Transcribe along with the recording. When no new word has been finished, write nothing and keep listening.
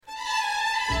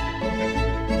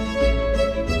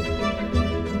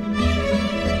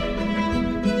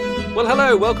Well,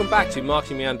 hello, welcome back to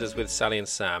Marketing Meanders with Sally and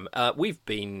Sam.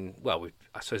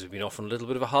 I suppose we've been off on a little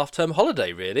bit of a half-term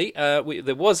holiday, really.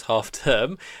 There was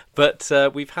half-term, but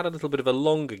we've had a little bit of a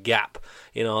longer gap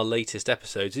in our latest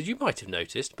episodes, as you might have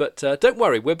noticed. But don't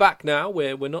worry, we're back now.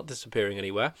 We're not disappearing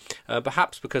anywhere.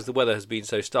 Perhaps because the weather has been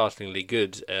so startlingly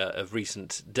good of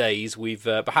recent days, we've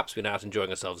perhaps been out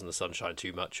enjoying ourselves in the sunshine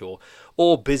too much,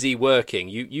 or busy working.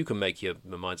 You can make your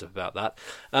minds up about that.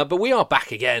 But we are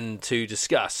back again to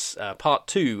discuss part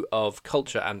 2 of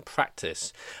culture and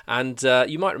practice. And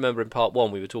you might remember in part 1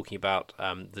 we were talking about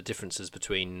the differences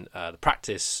between the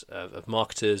practice of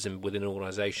marketers within an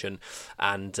organisation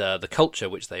and the culture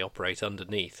which they operate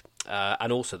underneath,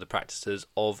 and also the practices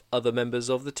of other members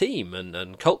of the team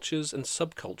and cultures and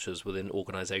subcultures within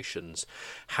organisations.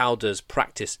 How does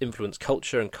practice influence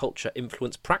culture and culture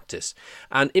influence practice?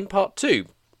 And in part 2,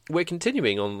 we're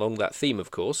continuing along that theme,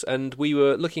 of course, and we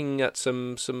were looking at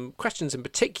some questions in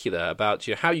particular about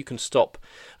how you can stop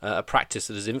a practice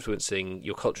that is influencing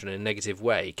your culture in a negative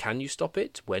way. Can you stop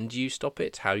it? When do you stop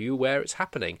it? How are you aware it's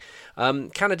happening? Can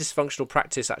a dysfunctional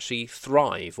practice actually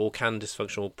thrive, or can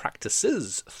dysfunctional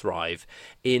practices thrive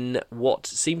in what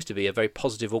seems to be a very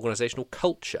positive organisational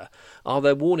culture? Are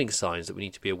there warning signs that we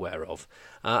need to be aware of?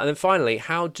 And then finally,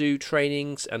 how do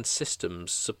trainings and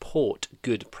systems support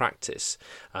good practice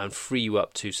and free you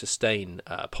up to sustain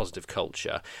positive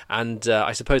culture? And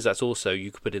I suppose that's also,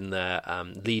 you could put in there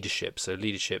leadership, so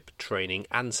leadership, training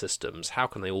and systems. How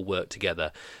can they all work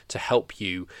together to help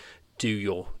you do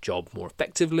your job more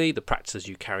effectively, the practices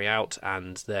you carry out,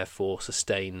 and therefore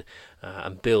sustain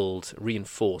and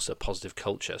reinforce a positive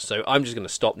culture? So I'm just going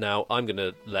to stop now. I'm going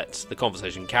to let the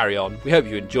conversation carry on. We hope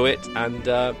you enjoy it,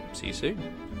 and see you soon.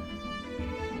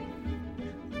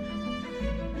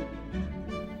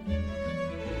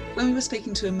 When we were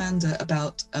speaking to Amanda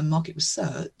about market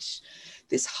research,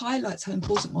 this highlights how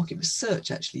important market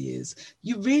research actually is.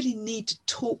 You really need to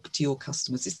talk to your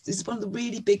customers. This is one of the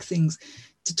really big things,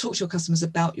 to talk to your customers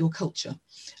about your culture,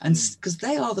 and because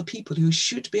they are the people who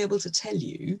should be able to tell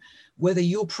you whether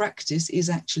your practice is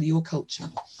actually your culture.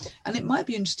 And it might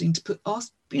be interesting to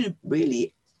ask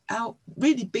really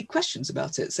big questions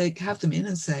about it. So have them in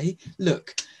and say,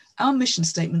 look, our mission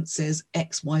statement says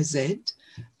XYZ.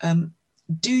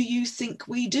 Do you think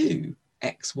we do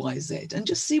XYZ? And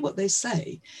just see what they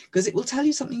say, because it will tell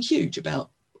you something huge about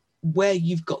where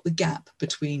you've got the gap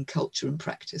between culture and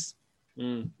practice.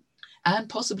 And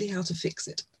possibly how to fix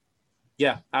it.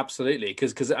 Yeah, absolutely.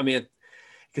 Because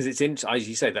it's in, as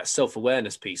you say, that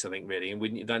self-awareness piece, I think, really,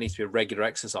 and that needs to be a regular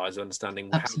exercise of understanding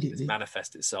Absolutely. how this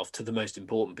manifests itself to the most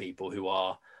important people, who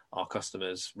are our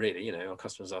customers, really. Our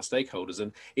customers, our stakeholders,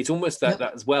 and it's almost that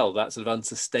as well, that sort of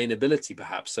unsustainability,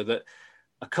 perhaps, so that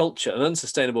an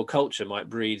unsustainable culture might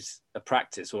breed a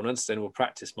practice, or an unsustainable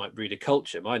practice might breed a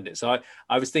culture, mightn't it? So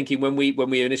I was thinking, when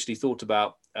we initially thought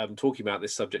about talking about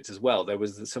this subject as well, there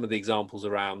was some of the examples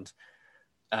around.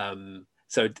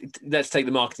 So let's take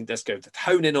the marketing. Let's go to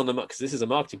hone in on because this is a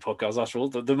marketing podcast after all.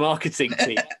 The marketing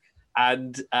team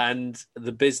and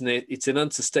the business. It's an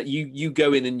unsustainable. You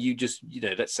go in and you just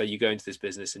let's say you go into this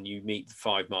business and you meet the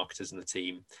 5 marketers in the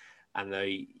team, and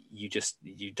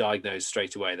you diagnose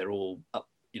straight away they're all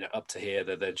up to here.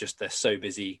 They're so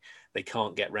busy they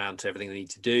can't get round to everything they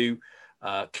need to do.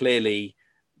 Clearly,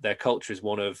 their culture is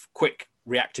one of quick,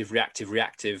 reactive,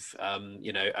 and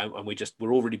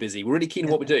we're all really busy. We're really keen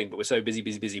on what we're doing, but we're so busy,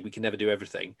 we can never do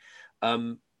everything.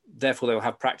 Therefore, they'll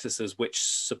have practices which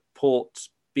support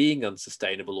being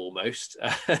unsustainable almost,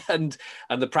 and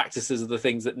the practices are the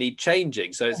things that need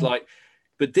changing. So it's like,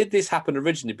 but did this happen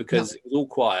originally because it was all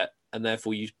quiet, and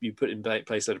therefore you put in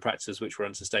place a lot of practices which were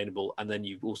unsustainable, and then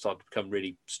you all start to become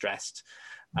really stressed,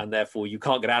 and therefore you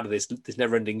can't get out of this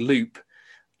never-ending loop?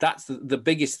 That's the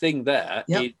biggest thing there.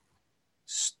 Is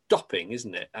stopping,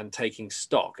 isn't it, and taking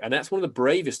stock. And that's one of the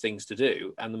bravest things to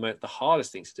do, and the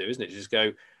hardest things to do, isn't it? Just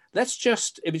go, it's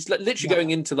literally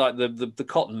going into like the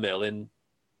cotton mill in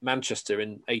Manchester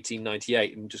in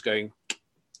 1898 and just going,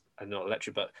 and not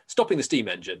electric, but stopping the steam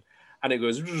engine, and it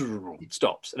goes,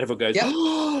 stops, and everyone goes,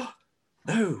 oh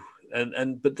no,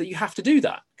 but you have to do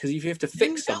that, because if you have to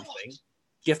fix something,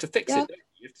 you have to fix it.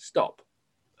 You have to stop.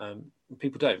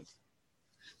 People don't,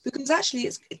 because actually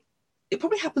it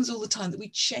probably happens all the time that we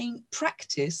change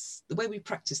practice. The way we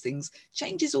practice things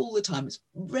changes all the time. It's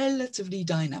relatively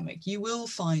dynamic. You will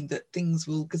find that things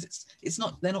will, because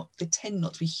they tend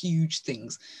not to be huge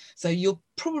things. So you'll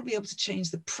probably be able to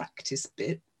change the practice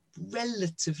bit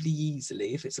relatively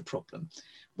easily if it's a problem.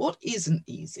 What isn't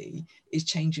easy is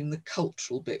changing the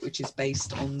cultural bit, which is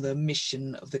based on the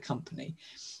mission of the company.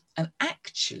 And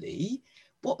actually,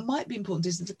 what might be important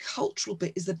is that the cultural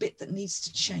bit is the bit that needs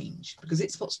to change, because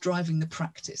it's what's driving the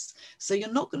practice. So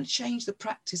you're not going to change the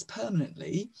practice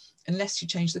permanently unless you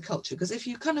change the culture. Because if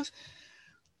you kind of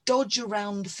dodge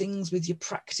around things with your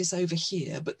practice over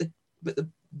here, but the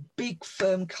big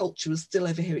firm culture is still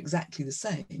over here exactly the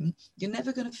same, you're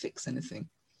never going to fix anything.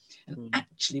 And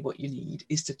actually what you need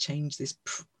is to change this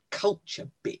culture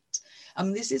bit. I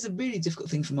mean, this is a really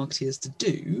difficult thing for marketeers to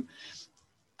do.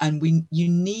 And you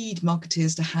need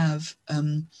marketeers to have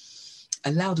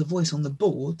a louder voice on the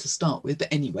board to start with.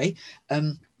 But anyway,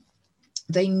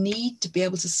 they need to be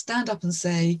able to stand up and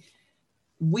say,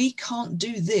 we can't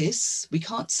do this. We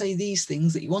can't say these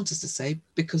things that you want us to say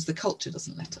because the culture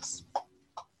doesn't let us.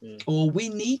 Or we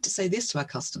need to say this to our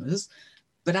customers,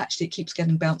 but actually it keeps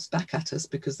getting bounced back at us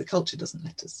because the culture doesn't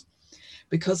let us.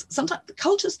 Because sometimes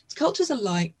cultures are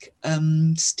like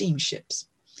steamships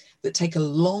that take a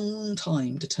long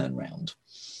time to turn around.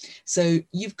 So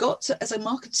you've got to, as a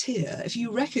marketeer, if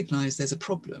you recognize there's a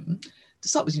problem, to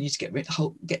start with, you need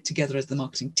to get together as the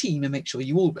marketing team and make sure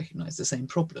you all recognize the same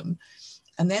problem.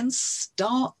 And then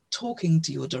start talking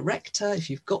to your director,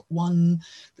 if you've got one,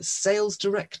 the sales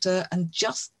director, and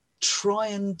just try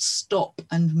and stop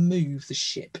and move the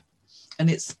ship. And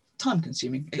it's time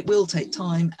consuming. It will take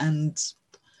time, and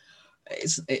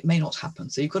it may not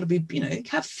happen. So you've got to be,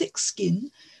 have thick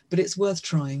skin, but it's worth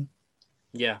trying.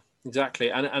 Yeah,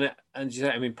 exactly. And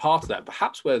I mean, part of that,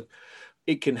 perhaps where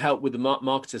it can help with the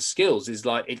marketer's skills is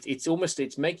like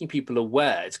it's making people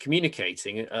aware, it's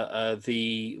communicating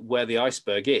where the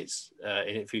iceberg is,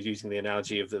 if you're using the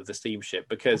analogy of the steamship,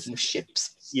 because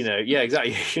ships, yeah,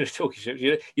 exactly. Talking ships,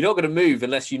 you're not going to move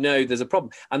unless you know there's a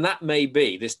problem, and that may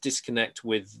be this disconnect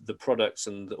with the products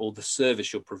or the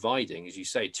service you're providing, as you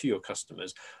say, to your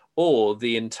customers, or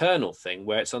the internal thing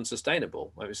where it's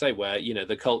unsustainable. Like we say, where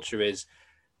the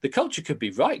culture could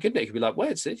be right, couldn't it? It could be like,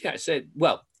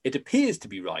 it appears to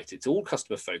be right. It's all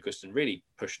customer focused and really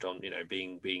pushed on,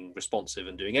 being responsive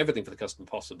and doing everything for the customer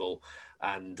possible,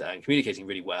 and communicating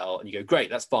really well. And you go, great,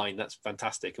 that's fine, that's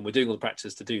fantastic, and we're doing all the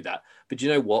practices to do that. But you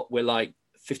know what? We're like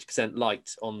 50% light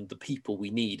on the people we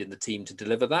need in the team to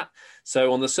deliver that.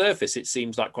 So on the surface, it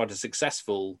seems like quite a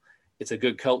successful. It's a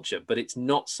good culture, but it's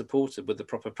not supported with the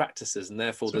proper practices, and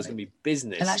therefore there's going to be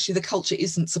business. And actually, the culture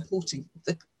isn't supporting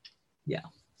the.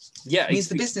 Yeah, it means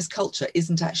the business culture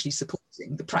isn't actually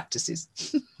supporting the practices.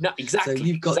 No, exactly. So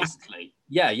you've got exactly.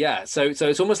 Yeah. So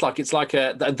it's almost like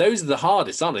those are the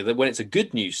hardest, aren't they? That when it's a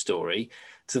good news story,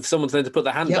 to someone's then to put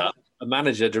their hand up, a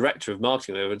manager, director of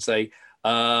marketing, they would say,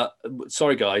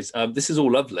 "Sorry guys, this is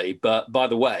all lovely, but by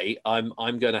the way, I'm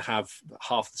going to have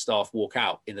half the staff walk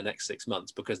out in the next 6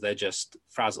 months because they're just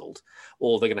frazzled,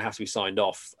 or they're going to have to be signed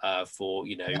off for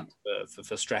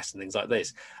stress and things like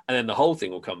this, and then the whole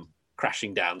thing will come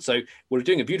crashing down." So we're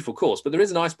doing a beautiful course, but there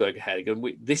is an iceberg ahead, and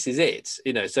this is it.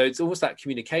 So it's almost that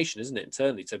communication, isn't it,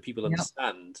 internally, so people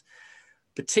understand.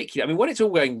 Particularly, I mean, when it's all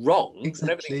going wrong, when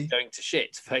everything's going to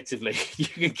shit, effectively,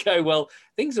 you can go, well,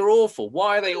 things are awful.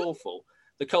 Why are they awful?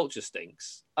 The culture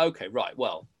stinks. Okay, right.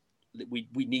 Well, we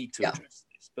need to address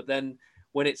this. But then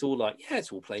when it's all like,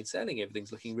 it's all plain sailing,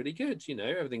 everything's looking really good,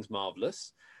 everything's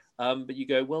marvelous. But you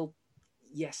go, well,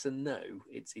 yes and no,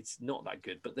 it's not that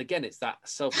good. But again, it's that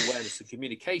self-awareness and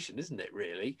communication, isn't it,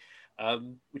 really?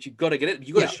 Which you've got to get it.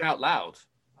 You've got to shout loud,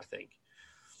 I think.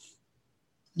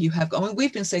 You have. I mean,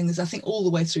 we've been saying this, I think, all the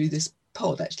way through this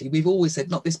pod, actually. We've always said,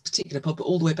 not this particular pod, but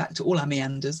all the way back to all our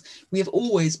meanders, we have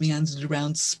always meandered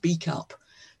around speak up.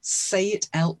 Say it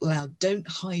out loud. Don't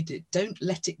hide it. Don't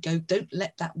let it go. Don't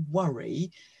let that worry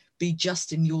be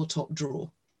just in your top drawer.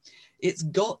 It's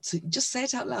got to just say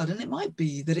it out loud. And it might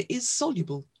be that it is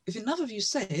soluble. If enough of you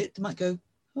say it, they might go,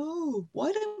 oh,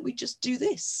 why don't we just do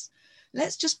this?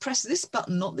 Let's just press this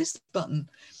button, not this button.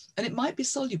 And it might be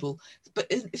soluble. But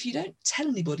if you don't tell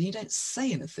anybody, you don't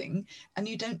say anything, and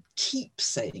you don't keep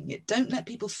saying it, don't let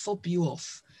people fob you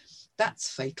off. That's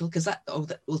fatal, because well,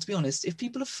 to be honest, if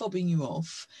people are fobbing you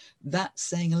off, that's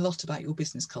saying a lot about your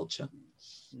business culture,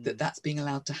 that's being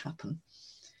allowed to happen.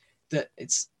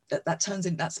 That turns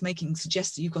in, that's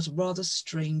suggests that you've got a rather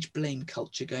strange blame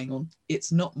culture going on.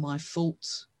 It's not my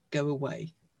fault, go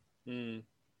away.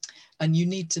 And you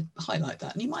need to highlight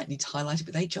that. And you might need to highlight it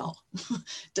with HR.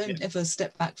 Don't ever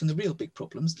step back from the real big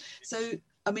problems. So,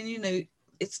 I mean,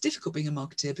 it's difficult being a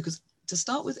marketeer, because to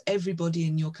start with, everybody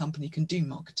in your company can do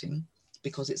marketing,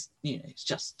 because it's, it's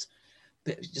just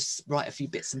write a few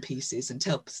bits and pieces and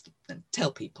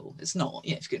tell people. It's not,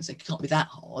 if you're going to say it can't be that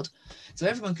hard. So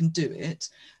everyone can do it.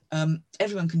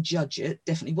 Everyone can judge it.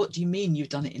 Definitely. What do you mean you've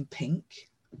done it in pink?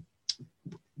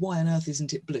 why on earth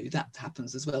isn't it blue? That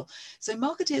happens as well. So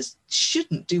marketeers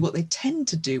shouldn't do what they tend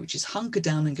to do, which is hunker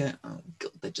down and go, oh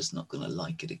God, they're just not going to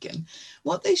like it again.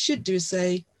 What they should do is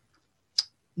say,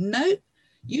 no,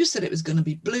 you said it was going to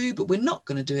be blue, but we're not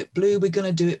going to do it blue. We're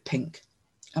going to do it pink.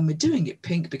 And we're doing it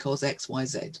pink because X, Y,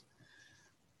 Z.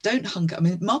 Don't hunker. I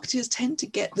mean, marketeers tend to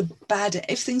get the bad,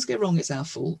 if things go wrong, it's our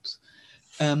fault.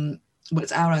 Well,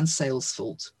 it's our and sales'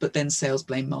 fault, but then sales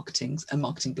blame marketing and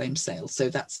marketing blames sales. So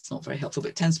that's not very helpful, but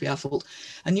it tends to be our fault.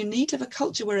 And you need to have a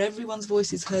culture where everyone's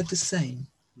voice is heard the same.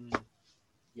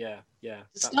 Yeah. To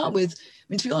start with, I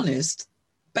mean, to be honest,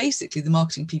 basically the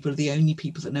marketing people are the only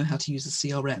people that know how to use a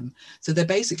CRM. So they're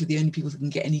basically the only people that can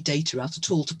get any data out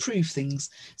at all to prove things.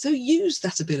 So use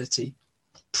that ability,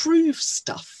 prove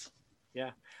stuff.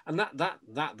 Yeah. And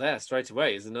that there straight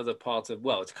away is another part of,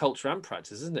 well, it's culture and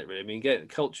practice, isn't it, really? I mean, again,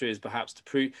 culture is perhaps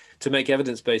to make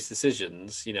evidence-based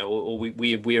decisions, you know, or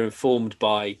we are informed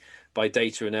by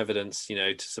data and evidence, you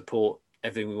know, to support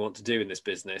everything we want to do in this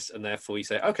business. And therefore you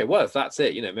say, okay, well, if that's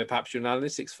it, you know, perhaps you're an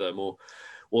analytics firm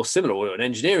or similar, or an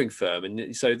engineering firm.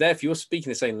 And so therefore you're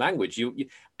speaking the same language. You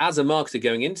as a marketer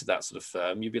going into that sort of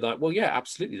firm, you'd be like, well, yeah,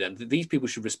 absolutely. Then these people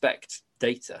should respect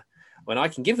data when I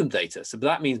can give them data. So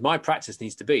that means my practice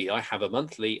needs to be, I have a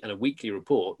monthly and a weekly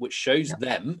report, which shows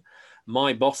them,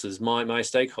 my bosses, my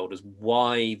stakeholders,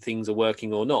 why things are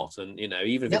working or not. And, you know,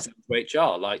 even if it's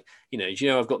HR, like, you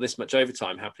know, I've got this much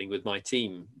overtime happening with my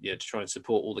team, you know, to try and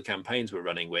support all the campaigns we're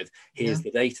running with. Here's the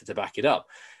data to back it up.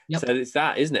 So it's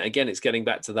that, isn't it? Again, it's getting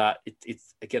back to that.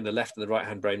 It's again, the left and the right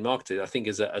hand brain marketer. I think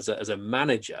as a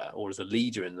manager or as a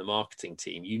leader in the marketing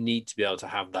team, you need to be able to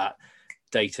have that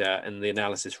data and the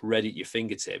analysis ready at your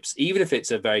fingertips, even if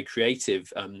it's a very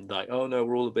creative, like, oh no,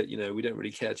 we're all a bit, you know, we don't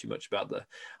really care too much about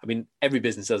I mean, every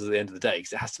business does at the end of the day,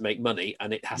 because it has to make money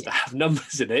and it has to have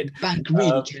numbers in it. Bank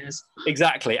really cares.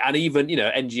 Exactly. And even, you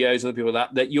know, NGOs and other people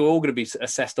that you're all going to be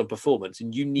assessed on performance,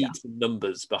 and you need some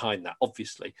numbers behind that,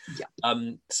 obviously.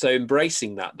 So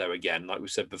embracing that, though, again, like we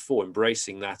said before,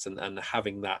 embracing that and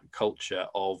having that culture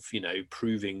of, you know,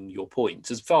 proving your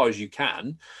points as far as you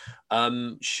can,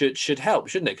 should help,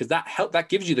 shouldn't it? Because that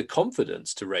gives you the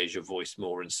confidence to raise your voice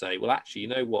more and say, well, actually, you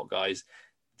know what, guys,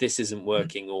 this isn't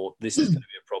working, or this is going to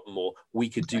be a problem, or we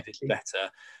could do this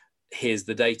better. Here's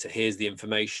the data, here's the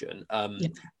information.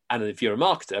 And if you're a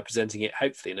marketer, presenting it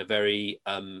hopefully in a very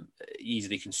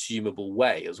easily consumable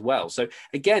way as well. So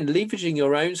again, leveraging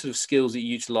your own sort of skills that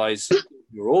you utilize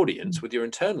your audience with your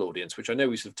internal audience, which I know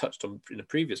we sort of touched on in a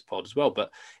previous pod as well,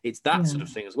 but it's that sort of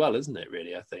thing as well, isn't it,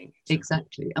 really? I think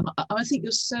exactly. I think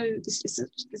this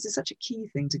is such a key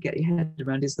thing to get your head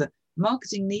around, is that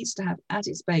marketing needs to have at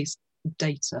its base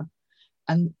data,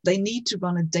 and they need to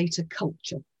run a data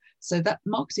culture. So that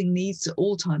marketing needs to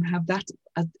all time have that,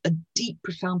 a deep,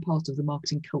 profound part of the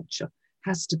marketing culture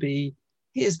has to be,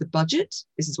 here's the budget,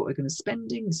 this is what we're going to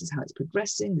spending, this is how it's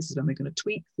progressing, this is when we're going to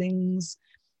tweak things,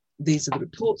 these are the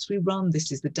reports we run,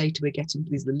 this is the data we're getting,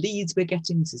 these are the leads we're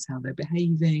getting, this is how they're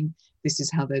behaving, this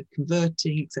is how they're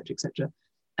converting, etc., etc.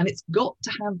 And it's got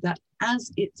to have that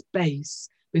as its base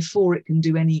before it can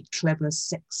do any clever,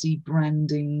 sexy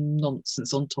branding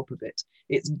nonsense on top of it.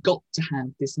 It's got to have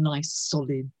this nice,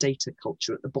 solid data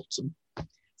culture at the bottom,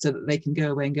 so that they can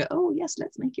go away and go, oh, yes,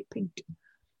 let's make it pink.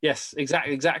 Yes,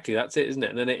 exactly. That's it, isn't it?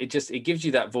 And then it gives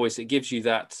you that voice. It gives you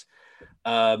that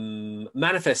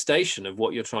manifestation of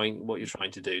what you're trying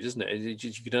to do, doesn't it?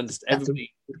 You can understand.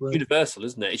 Everybody, universal,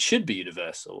 isn't it? It should be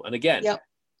universal. And again,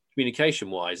 communication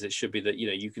wise, it should be that, you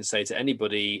know, you can say to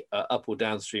anybody up or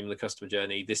downstream of the customer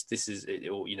journey, this is it,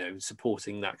 or, you know,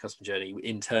 supporting that customer journey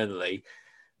internally,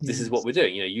 this is what we're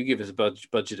doing. You know, you give us a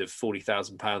budget of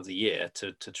 £40,000 a year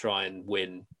to try and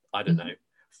win, I don't know,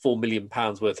 £4 million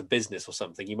worth of business or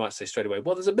something. You might say straight away,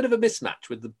 well, there's a bit of a mismatch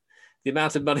with the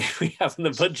amount of money we have in the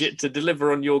budget to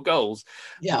deliver on your goals.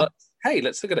 But hey,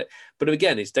 let's look at it. But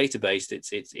again, it's data-based,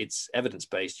 it's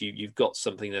evidence-based. You've got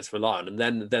something that's rely on. And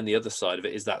then the other side of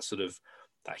it is that sort of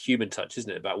that human touch,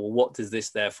 isn't it? About, well, what does this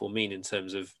therefore mean in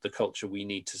terms of the culture we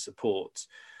need to support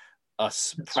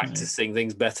us practicing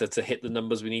things better to hit the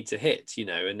numbers we need to hit, you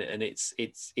know, and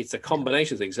it's a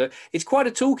combination of things. So it's quite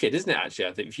a toolkit, isn't it, actually?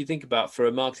 I think if you think about, for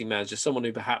a marketing manager, someone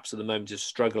who perhaps at the moment is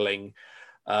struggling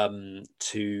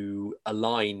to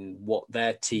align what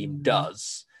their team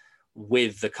does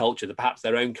with the culture, that perhaps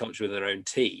their own culture with their own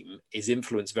team is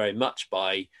influenced very much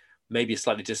by maybe a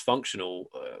slightly dysfunctional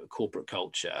corporate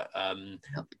culture,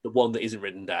 the one that isn't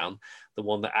written down, the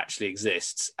one that actually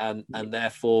exists. And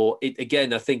therefore,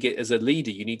 again, I think as a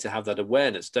leader, you need to have that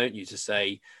awareness, don't you, to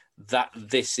say that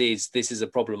this is a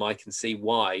problem. I can see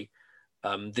why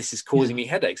this is causing me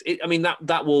headaches. I mean,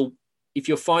 that will, if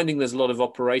you're finding there's a lot of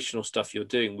operational stuff you're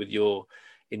doing with your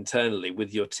internally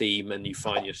with your team, and you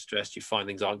find you're stressed, you find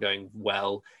things aren't going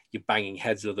well, you're banging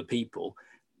heads with other people,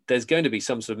 there's going to be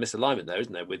some sort of misalignment there,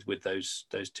 isn't there, with those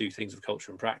two things of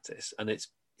culture and practice. And it's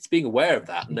being aware of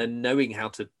that and then knowing how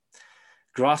to,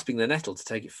 grasping the nettle to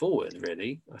take it forward,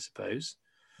 really, I suppose.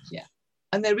 Yeah.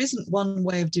 And there isn't one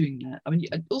way of doing that. I mean,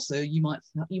 also you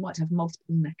might have multiple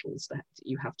nettles that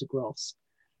you have to grasp.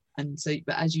 And so,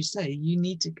 but as you say, you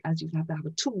have to have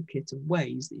a toolkit of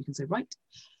ways that you can say, right,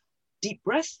 deep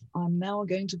breath, I'm now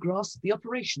going to grasp the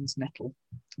operations nettle,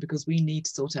 because we need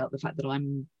to sort out the fact that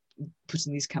I'm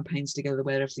putting these campaigns together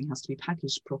where everything has to be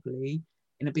packaged properly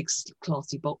in a big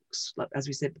classy box, like as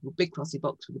we said, a big classy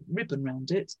box with a ribbon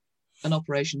around it, and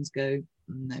operations go,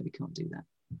 no, we can't do that.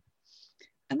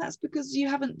 And that's because you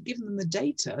haven't given them the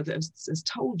data that has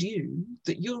told you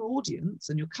that your audience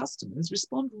and your customers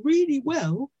respond really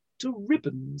well to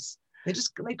ribbons.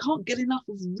 They can't get enough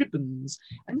of ribbons.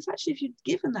 And it's actually, if you'd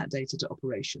given that data to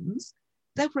operations,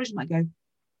 the operation might go,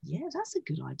 yeah, that's a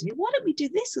good idea. Why don't we do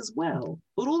this as well?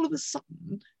 But all of a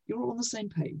sudden, you're all on the same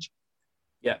page.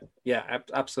 Yeah,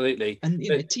 absolutely. And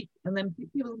and then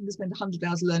people can spend 100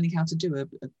 hours learning how to do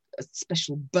a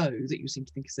special bow that you seem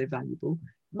to think is so valuable.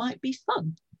 Might be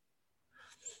fun.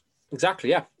 Exactly,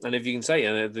 yeah. And if you can say,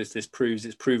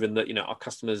 it's proven that our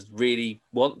customers really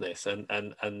want this, and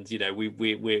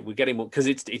we're getting more, because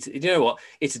it's you know what,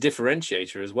 it's a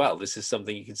differentiator as well. This is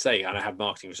something you can say, and I have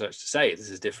marketing research to say this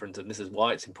is different, and this is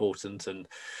why it's important. And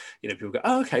people go,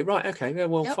 oh, okay, right, okay, yeah,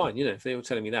 well, yep. Fine. If they were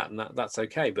telling me that, and that's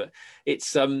okay. But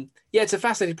it's it's a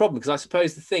fascinating problem, because I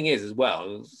suppose the thing is as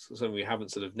well, something we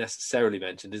haven't sort of necessarily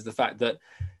mentioned, is the fact that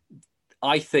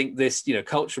I think this,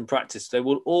 culture and practice, they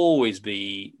will always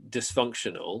be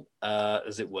dysfunctional,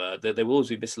 as it were. They will always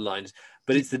be misaligned,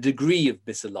 but it's the degree of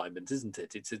misalignment, isn't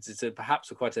it? It's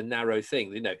perhaps quite a narrow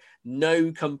thing.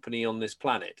 No company on this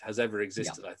planet has ever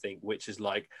existed, I think, which is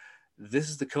like, this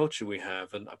is the culture we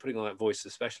have, and I'm putting on that voice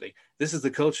especially. This is the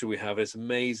culture we have. It's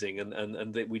amazing,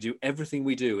 and that we do everything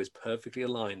we do is perfectly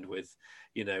aligned with,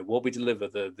 what we deliver,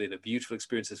 the beautiful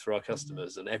experiences for our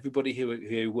customers, and everybody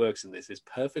who works in this is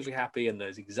perfectly happy and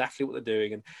knows exactly what they're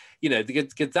doing. And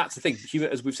that's the thing.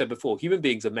 As we've said before, human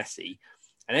beings are messy,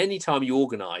 and any time you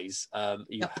organise,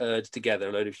 you herd together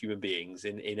a load of human beings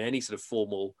in any sort of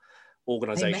formal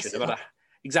organisation, no matter.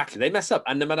 Exactly. They mess up.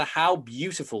 And no matter how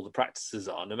beautiful the practices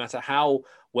are, no matter how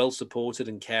well supported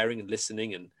and caring and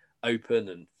listening and open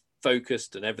and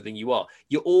focused and everything you are,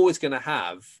 you're always going to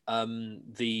have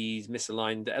these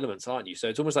misaligned elements, aren't you? So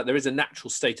it's almost like there is a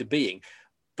natural state of being,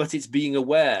 but it's being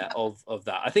aware of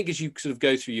that. I think as you sort of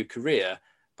go through your career,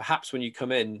 perhaps when you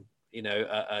come in,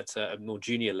 at a more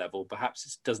junior level, perhaps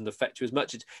it doesn't affect you as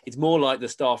much. It's more like the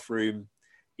staff room,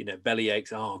 belly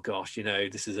aches, oh gosh,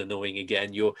 this is annoying again.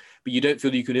 But you don't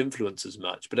feel you can influence as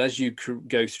much. But as you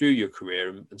go through your career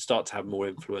and start to have more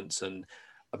influence and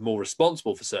are more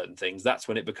responsible for certain things, that's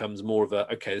when it becomes more of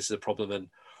okay, this is a problem, and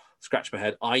scratch my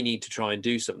head, I need to try and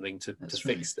do something to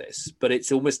fix this. But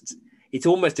it's almost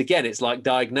again, it's like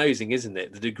diagnosing, isn't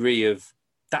it? The degree of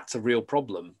that's a real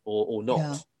problem or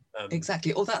not. Yeah,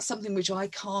 exactly. Or that's something which I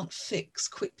can't fix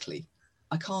quickly.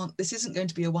 This isn't going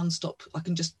to be a one-stop, I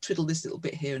can just twiddle this little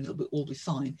bit here and it'll all be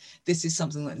fine. This is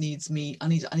something that needs me, I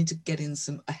need to get in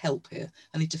a help here.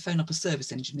 I need to phone up a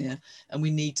service engineer, and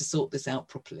we need to sort this out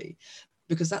properly.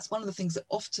 Because that's one of the things that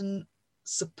often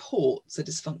supports a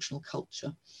dysfunctional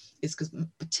culture, is because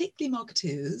particularly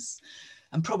marketeers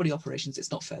and probably operations,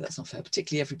 that's not fair,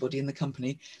 particularly everybody in the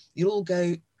company, you'll all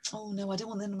go, oh no, I don't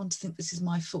want anyone to think this is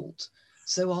my fault,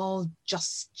 so I'll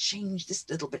just change this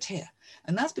little bit here.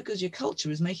 And that's because your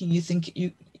culture is making you think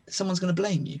someone's going to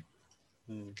blame you.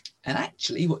 And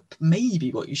actually, what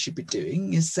you should be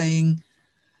doing is saying,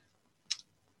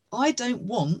 I don't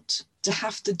want to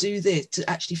have to do this, to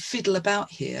actually fiddle about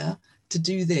here to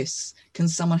do this. Can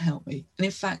someone help me? And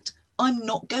in fact, I'm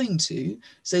not going to.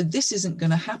 So this isn't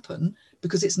going to happen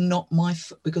because it's not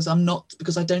because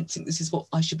I don't think this is what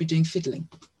I should be doing, fiddling.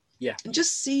 Yeah. And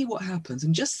just see what happens,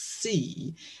 and just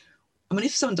see. I mean,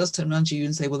 if someone does turn around to you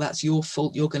and say, well, that's your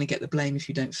fault, you're going to get the blame if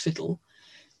you don't fiddle,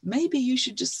 maybe you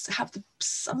should just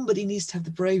somebody needs to have the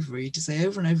bravery to say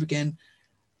over and over again,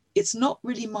 it's not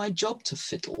really my job to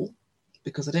fiddle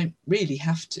because I don't really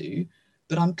have to,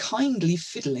 but I'm kindly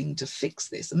fiddling to fix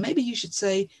this. And maybe you should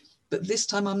say, but this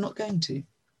time I'm not going to.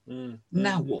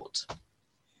 Now what?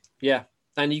 Yeah.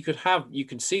 And you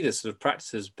can see this sort of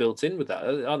practices built in with that,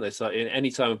 aren't there? So in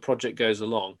any time a project goes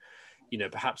along,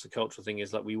 perhaps the cultural thing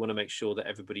is like we want to make sure that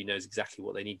everybody knows exactly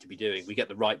what they need to be doing. We get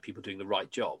the right people doing the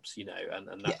right jobs, and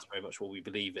that's very much what we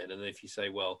believe in. And if you say,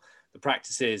 well, the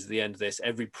practice is at the end of this,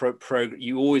 every program,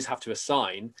 you always have to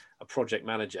assign a project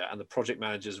manager, and the project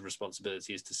manager's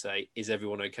responsibility is to say, is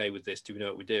everyone okay with this? Do we know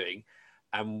what we're doing?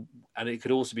 And it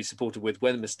could also be supported with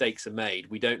when mistakes are made.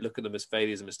 We don't look at them as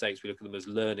failures and mistakes. We look at them as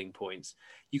learning points.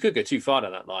 You could go too far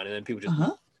down that line, and then people just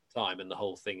time, and the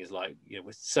whole thing is like,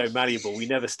 we're so malleable, we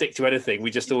never stick to anything.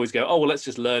 We just always go, oh well, let's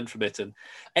just learn from it. And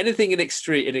anything in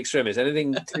extremis,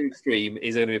 anything too extreme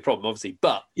is going to be a problem, obviously.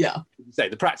 But say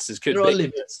the practices could there are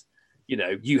limits.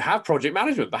 You have project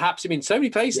management, perhaps. So many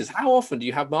places. How often do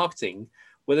you have marketing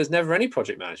where there's never any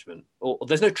project management, or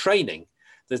there's no training?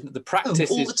 There's the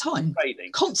practice all the time,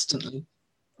 training constantly.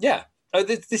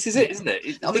 This is it, isn't it?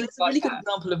 It's a really good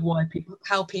example of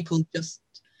how people just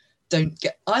don't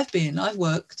get. I've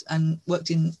worked in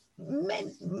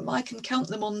I can count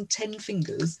them on 10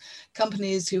 fingers,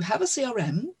 companies who have a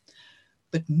CRM,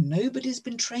 but nobody's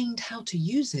been trained how to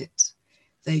use it.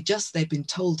 They've been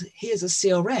told, here's a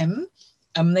CRM,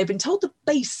 they've been told the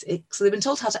basics, so they've been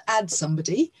told how to add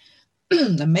somebody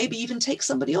and maybe even take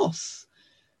somebody off,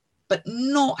 but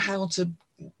not how to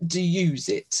use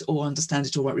it or understand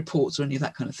it or write reports or any of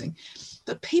that kind of thing.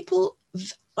 But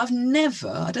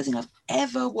I don't think I've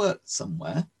ever worked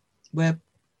somewhere where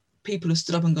people have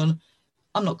stood up and gone,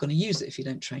 I'm not going to use it if you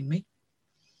don't train me.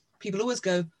 People always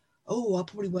go, oh, I'll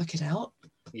probably work it out.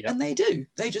 Yep. And they do.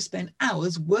 They just spend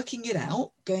hours working it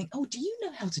out, going, oh, do you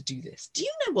know how to do this? Do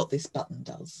you know what this button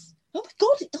does? Oh my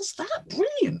God, it does that.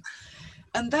 Brilliant.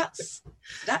 And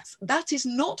that is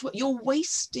not what you're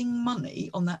wasting money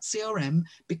on, that CRM,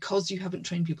 because you haven't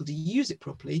trained people to use it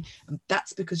properly. And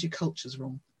that's because your culture's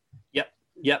wrong.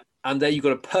 Yep. And there you've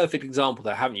got a perfect example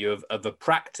there, haven't you, of a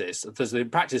practice. Because the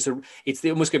practice, it's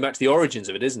almost going back to the origins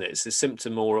of it, isn't it? It's a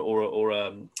symptom or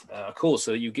a cause.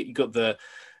 So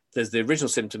there's the original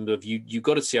symptom of you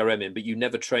got a CRM in, but you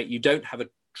never train. You don't have a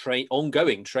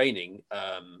ongoing training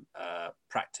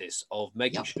practice of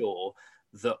making sure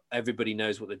that everybody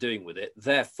knows what they're doing with it.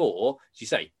 Therefore, as you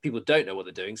say, people don't know what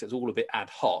they're doing, so it's all a bit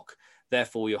ad hoc.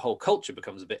 Therefore, your whole culture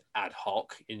becomes a bit ad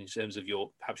hoc in terms of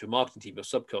perhaps your marketing team. Your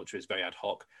subculture is very ad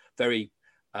hoc, very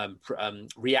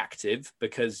reactive,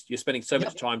 because you're spending so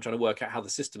much time trying to work out how the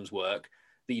systems work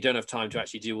that you don't have time to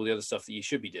actually do all the other stuff that you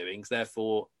should be doing.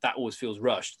 Therefore, that always feels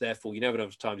rushed. Therefore, you never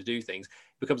have time to do things.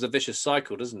 It becomes a vicious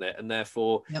cycle, doesn't it? And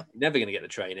therefore, you're never going to get the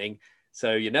training.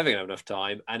 So you're never going to have enough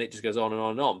time, and it just goes on and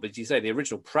on and on. But as you say, the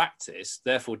original practice,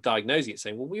 therefore diagnosing it,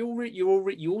 saying, well,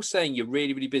 you're saying you're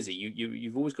really, really busy.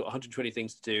 You've always got 120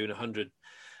 things to do and 100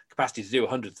 capacity to do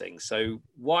 100 things. So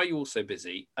why are you all so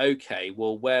busy? Okay,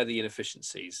 well, where are the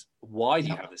inefficiencies? Why do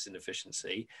you have this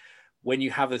inefficiency? When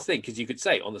you have a thing, because you could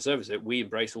say on the surface that we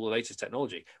embrace all the latest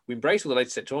technology. We embrace all the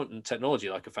latest technology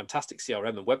like a fantastic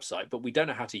CRM and website, but we don't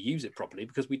know how to use it properly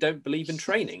because we don't believe in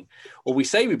training. Or we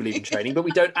say we believe in training, but we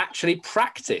don't actually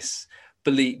practice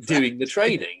doing the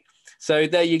training. So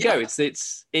there you go.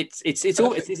 It's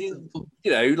all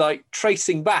like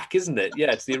tracing back, isn't it?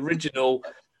 Yeah, it's the original.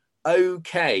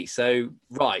 Okay, so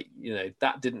right,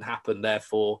 that didn't happen,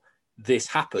 therefore this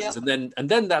happens. And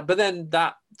then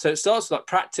that so it starts like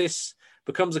practice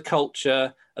becomes a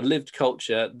culture, a lived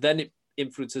culture, then it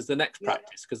influences the next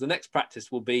practice, because the next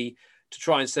practice will be to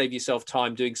try and save yourself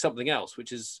time doing something else,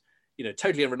 which is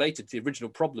totally unrelated to the original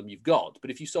problem you've got.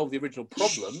 But if you solve the original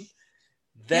problem,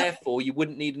 therefore you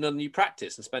wouldn't need another new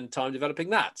practice and spend time developing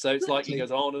that. So it's like it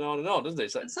goes on and on and on, doesn't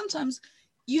it? So, and sometimes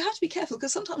you have to be careful,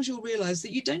 because sometimes you'll realize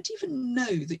that you don't even know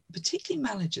that, particularly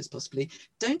managers possibly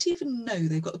don't even know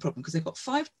they've got the problem, because they've got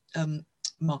 5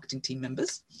 marketing team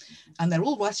members and they're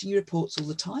all writing you reports all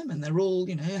the time, and they're all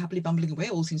happily bumbling away,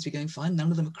 all seems to be going fine,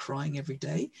 none of them are crying every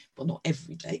day, well, not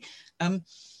every day,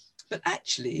 but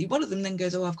actually one of them then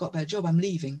goes, oh, I've got a bad job, I'm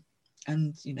leaving,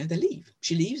 and they leave,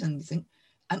 she leaves, and you think,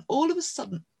 and all of a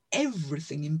sudden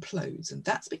everything implodes, and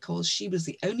that's because she was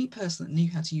the only person that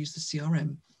knew how to use the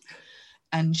CRM.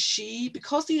 And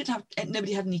because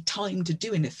nobody had any time to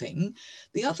do anything,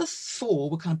 the other 4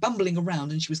 were kind of bumbling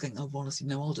around, and she was going, oh, honestly,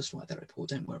 no, I'll just write that report,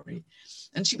 don't worry.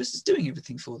 And she was just doing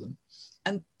everything for them.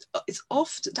 And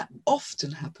that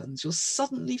often happens. You'll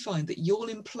suddenly find that you'll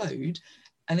implode,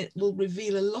 and it will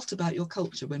reveal a lot about your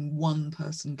culture when one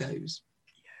person goes.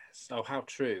 Oh, how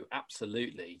true!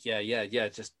 Absolutely, yeah.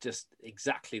 Just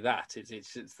exactly that. It's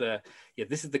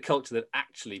this is the culture that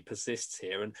actually persists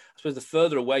here. And I suppose the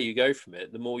further away you go from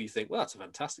it, the more you think, well, that's a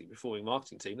fantastic performing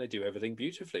marketing team. They do everything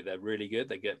beautifully. They're really good.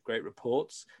 They get great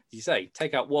reports. As you say,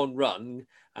 take out one run,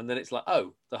 and then it's like,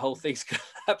 oh, the whole thing's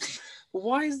collapsed. Well,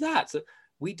 why is that? So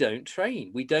we don't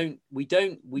train. We don't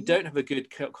have a good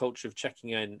culture of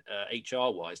checking in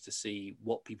HR wise to see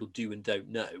what people do and don't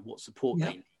know, what support Yeah.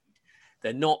 they need.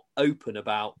 They're not open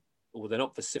about, or they're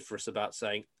not vociferous about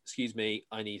saying, excuse me,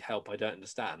 I need help, I don't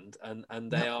understand.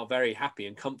 And they are very happy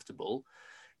and comfortable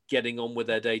getting on with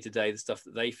their day-to-day, the stuff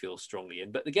that they feel strongly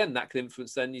in. But again, that can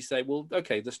influence, then you say, well,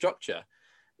 okay, the structure.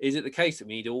 Is it the case that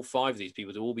we need all 5 of these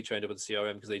people to all be trained up with the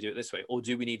CRM because they do it this way? Or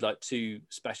do we need like 2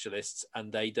 specialists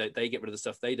and they get rid of the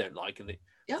stuff they don't like and the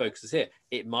focus is here?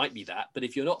 It might be that, but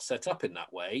if you're not set up in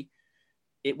that way,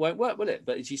 it won't work, will it?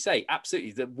 But as you say,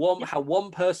 absolutely, how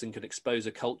one person can expose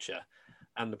a culture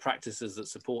and the practices that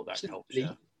support that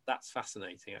culture, that's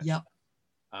fascinating. Actually.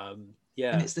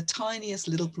 And it's the tiniest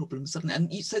little problems, so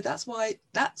that's why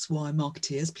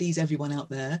marketeers, please, everyone out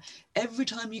there, every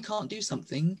time you can't do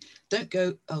something, don't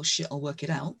go, oh shit, I'll work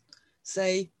it out.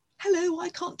 Say, hello, I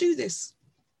can't do this.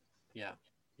 Yeah,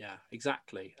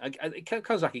 exactly. It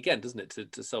comes back again, doesn't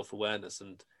it, to self-awareness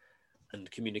and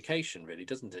communication, really,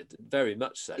 doesn't it? Very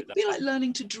much so. It'd be like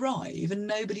learning to drive and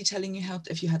nobody telling you how,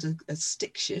 if you had a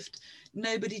stick shift,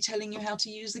 nobody telling you how to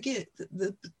use the gear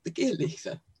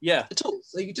lever. Yeah. At all.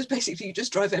 So you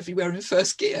just drive everywhere in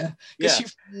first gear because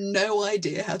you've no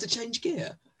idea how to change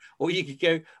gear. Or you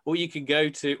can go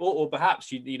to, or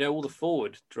perhaps you know all the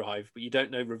forward drive, but you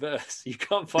don't know reverse. You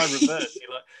can't find reverse.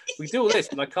 You're like, we do all this,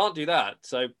 but I can't do that.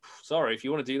 So sorry, if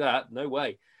you want to do that, no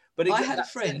way. But I had a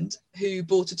friend who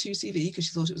bought a 2CV because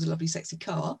she thought it was a lovely, sexy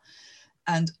car,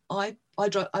 and I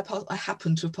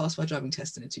happened to have passed my driving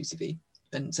test in a 2CV,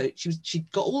 and so she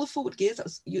got all the forward gears.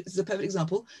 This is a perfect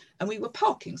example. And we were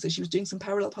parking, so she was doing some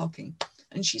parallel parking,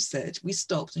 and she said, we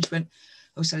stopped, and she went,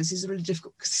 "Oh, Sally, this is really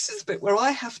difficult because this is the bit where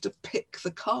I have to pick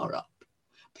the car up,"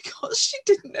 because she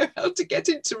didn't know how to get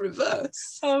into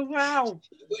reverse. Oh wow!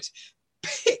 She would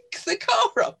pick the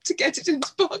car up to get it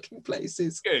into parking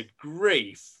places. Good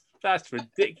grief! That's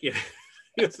ridiculous.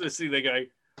 You're sort of sitting there going,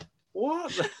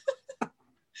 what?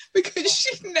 Because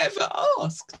she never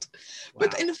asked. Wow.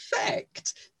 But in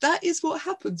effect, that is what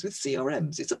happens with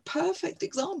CRMs. It's a perfect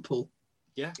example.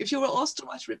 Yeah. If you're asked to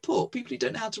write a report, people who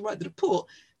don't know how to write the report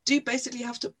do basically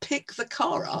have to pick the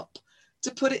car up to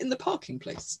put it in the parking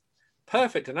place.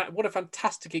 Perfect. And what a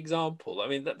fantastic example. I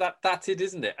mean, that's it,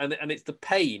 isn't it? And it's the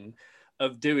pain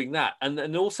of doing that.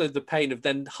 And also the pain of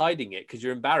then hiding it because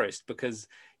you're embarrassed because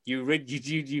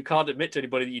you can't admit to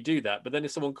anybody that you do that. But then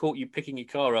if someone caught you picking your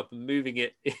car up and moving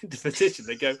it into position,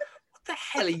 they go, what the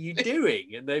hell are you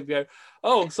doing? And they go,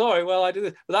 oh, sorry, well, I did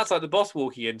this. But that's like the boss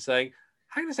walking in saying,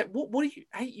 hang on a sec, what are you,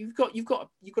 hey, you've got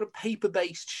a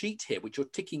paper-based sheet here, which you're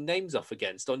ticking names off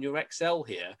against on your Excel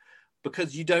here,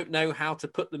 because you don't know how to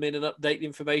put them in and update the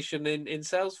information in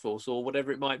Salesforce or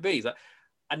whatever it might be.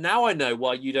 And now I know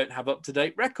why you don't have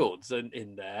up-to-date records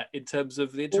in there in terms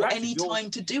of the interaction. Or any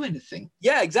time to do anything.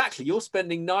 Yeah, exactly. You're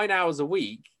spending 9 hours a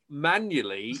week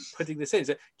manually putting this in.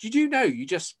 So did you know you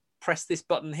just press this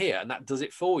button here and that does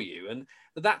it for you? And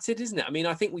that's it, isn't it? I mean,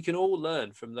 I think we can all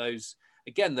learn from those,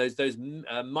 again, those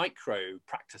micro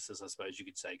practices, I suppose you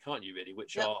could say, can't you, really,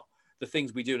 which are the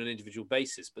things we do on an individual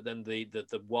basis, but then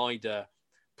the wider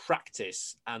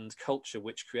practice and culture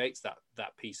which creates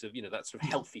that piece of, that sort of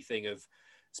healthy thing of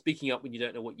speaking up when you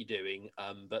don't know what you're doing,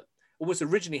 but almost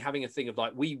originally having a thing of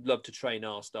like, we love to train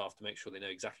our staff to make sure they know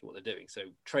exactly what they're doing. So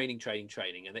training,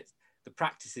 and the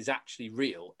practice is actually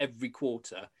real. Every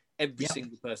quarter, every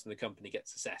single person in the company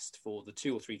gets assessed for the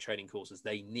 2 or 3 training courses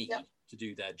they need to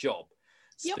do their job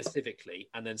specifically,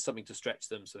 and then something to stretch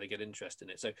them so they get interested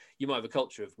in it. So you might have a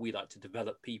culture of, we like to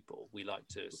develop people, we like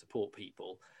to support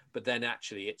people, but then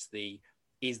actually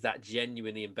is that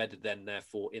genuinely embedded then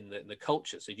therefore in the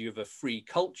culture? So do you have a free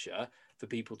culture for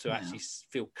people to actually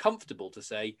feel comfortable to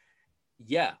say,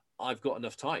 yeah, I've got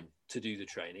enough time to do the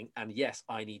training, and yes,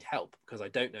 I need help because I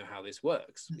don't know how this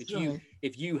works.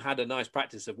 If you had a nice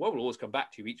practice of, well, we'll always come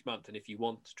back to you each month, and if you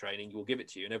want training, we'll give it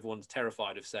to you, and everyone's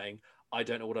terrified of saying, I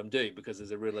don't know what I'm doing, because there's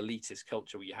a real elitist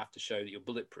culture where you have to show that you're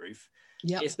bulletproof.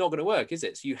 It's not going to work, is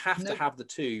it? So you have to have the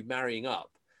two marrying up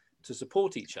to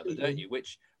support each other, don't you?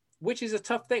 Which is a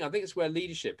tough thing. I think it's where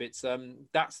leadership, it's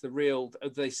that's the real,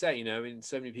 they say, in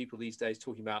so many people these days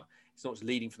talking about, it's not just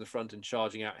leading from the front and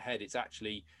charging out ahead. It's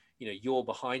actually, you're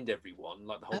behind everyone,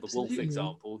 like the Wolf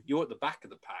example. You're at the back of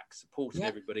the pack supporting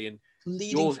everybody, and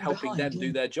you're helping them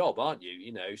do their job, aren't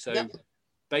you? So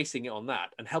basing it on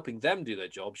that and helping them do their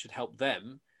job should help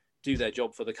them do their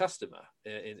job for the customer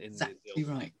in exactly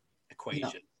the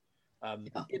equation.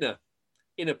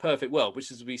 In a perfect world,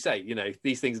 which is, we say,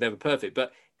 these things are never perfect,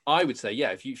 but I would say,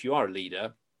 if you are a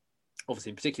leader,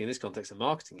 obviously, particularly in this context, a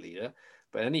marketing leader,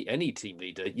 but any team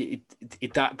leader,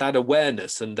 that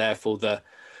awareness and therefore the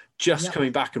just Yep.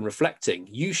 coming back and reflecting.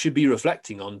 You should be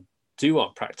reflecting on, do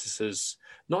our practices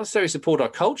not necessarily support our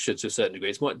culture to a certain degree?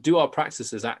 It's more, do our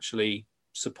practices actually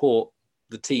support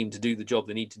the team to do the job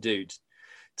they need to do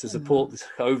to support the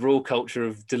overall culture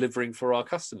of delivering for our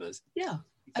customers? Yeah.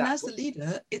 And as the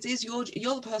leader, it is you're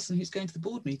the person who's going to the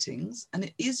board meetings, and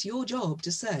it is your job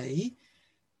to say,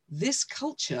 this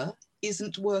culture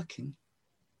isn't working.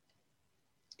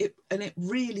 It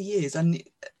really is. And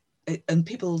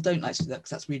people don't like to do that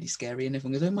because that's really scary, and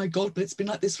everyone goes, oh my God, but it's been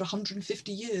like this for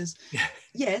 150 years.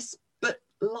 Yes, but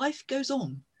life goes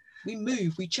on. We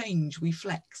move, we change, we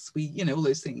flex, all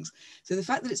those things. So the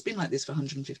fact that it's been like this for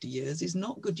 150 years is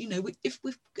not good.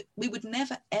 We would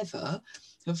never, ever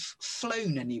have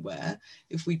flown anywhere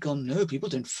if we'd gone, no, people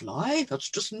don't fly. That's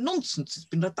just nonsense. It's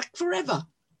been like that forever.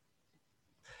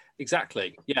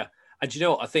 Exactly. Yeah. And you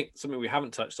know what? I think something we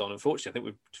haven't touched on, unfortunately, I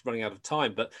think we're running out of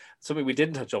time, but something we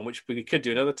didn't touch on, which we could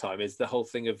do another time, is the whole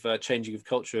thing of changing of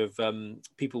culture of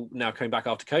people now coming back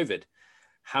after COVID.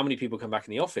 How many people come back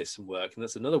in the office and work? And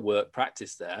that's another work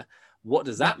practice there. What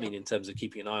does that mean in terms of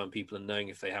keeping an eye on people and knowing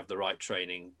if they have the right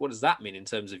training? What does that mean in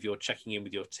terms of your checking in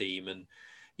with your team? And,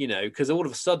 because all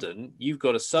of a sudden you've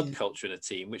got a subculture in a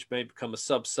team, which may become a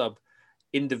sub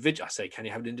individual. I say, can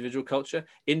you have an individual culture?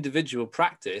 Individual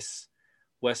practice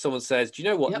where someone says, do you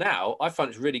know what? Now I find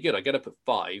it's really good. I get up at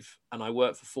 5 and I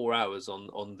work for 4 hours on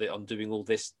doing all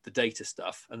this, the data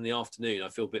stuff. And in the afternoon, I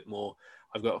feel a bit more,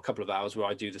 I've got a couple of hours where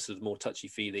I do this sort of more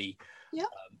touchy-feely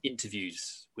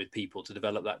interviews with people to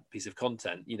develop that piece of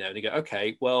content, and they go,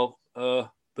 okay, well,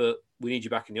 but we need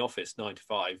you back in the office 9 to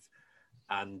 5.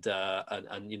 And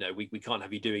we can't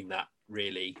have you doing that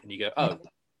really. And you go, oh,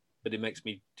 but it makes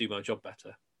me do my job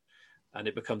better. And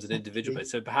it becomes an individual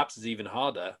base. So perhaps it's even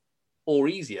harder or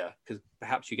easier because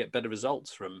perhaps you get better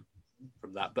results from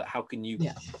that. But how can you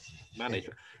manage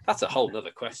it? That's a whole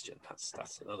nother question.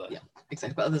 That's another. Yeah,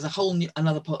 exactly. But there's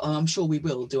another pod. I'm sure we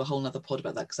will do a whole nother pod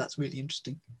about that because that's really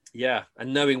interesting. Yeah,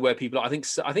 and knowing where people are. I think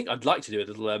I'd like to do a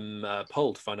little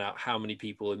poll to find out how many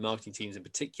people in marketing teams in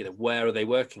particular, where are they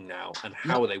working now and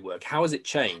how are they working? How has it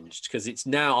changed? Because it's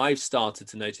now I've started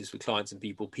to notice with clients and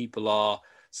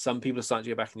some people are starting to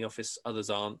go back in the office, others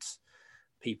aren't.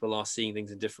 People are seeing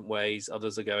things in different ways.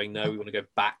 Others are going, no, we want to go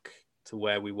back to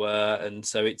where we were. And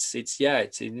so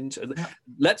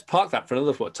let's park that for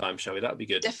another time, shall we? That would be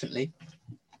good. Definitely.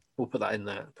 We'll put that in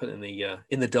there, put it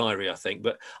in the diary, I think.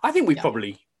 But I think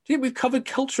we've covered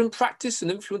culture and practice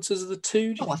and influences of the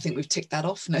two. I think we've ticked that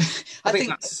off. No, I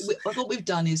think what we've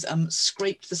done is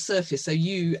scraped the surface. So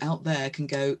you out there can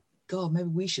go, God, maybe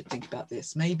we should think about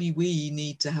this. Maybe we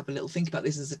need to have a little think about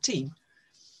this as a team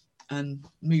and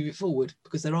move it forward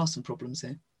because there are some problems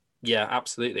here. Yeah,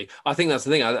 absolutely. I think that's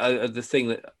the thing. The thing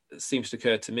that seems to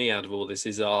occur to me out of all this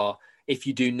is if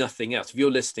you do nothing else, if you're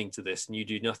listening to this and you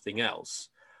do nothing else,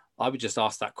 I would just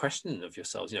ask that question of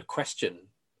yourselves, question,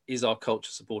 is our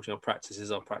culture supporting our practice?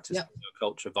 Is our practice supporting our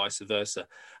culture, vice versa?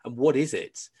 And what is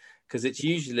it? Because it's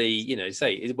usually,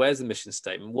 where's the mission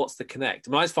statement? What's the connect?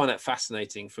 I find that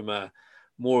fascinating from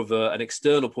more of an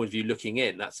external point of view looking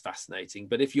in. That's fascinating.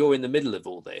 But if you're in the middle of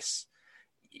all this,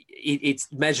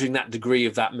 it's measuring that degree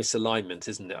of that misalignment,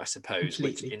 isn't it? I suppose,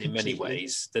 which in many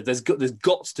ways, there's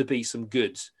got to be some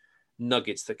good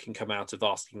nuggets that can come out of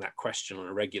asking that question on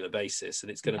a regular basis,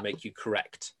 and it's going to make you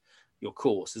correct your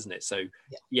course, isn't it? So,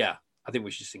 I think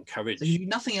we should just encourage. So if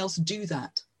nothing else, do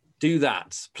that. Do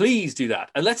that, please do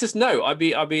that, and let us know. I'd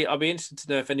be interested to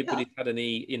know if anybody's had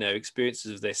any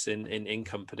experiences of this in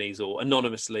companies or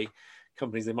anonymously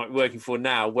companies they might be working for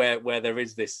now where there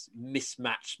is this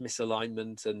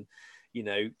misalignment and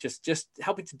just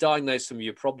helping to diagnose some of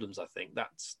your problems. I think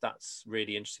that's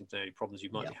really interesting to know any problems you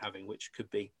might be having which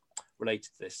could be related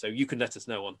to this. So you can let us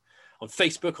know on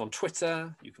Facebook, on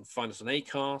Twitter. You can find us on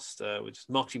Acast, which is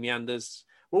Marketing Meanders.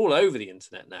 We're all over the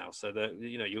internet now, so that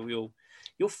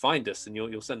you'll find us and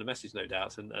you'll send a message, no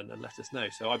doubt, and let us know.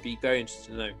 So I'd be very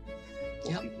interested to know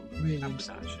what people really happen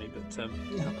actually. But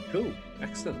cool,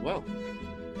 excellent. Well,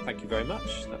 thank you very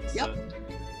much.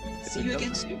 See you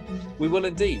again soon. We will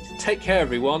indeed. Take care,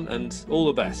 everyone, and all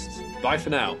the best. Bye for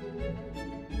now.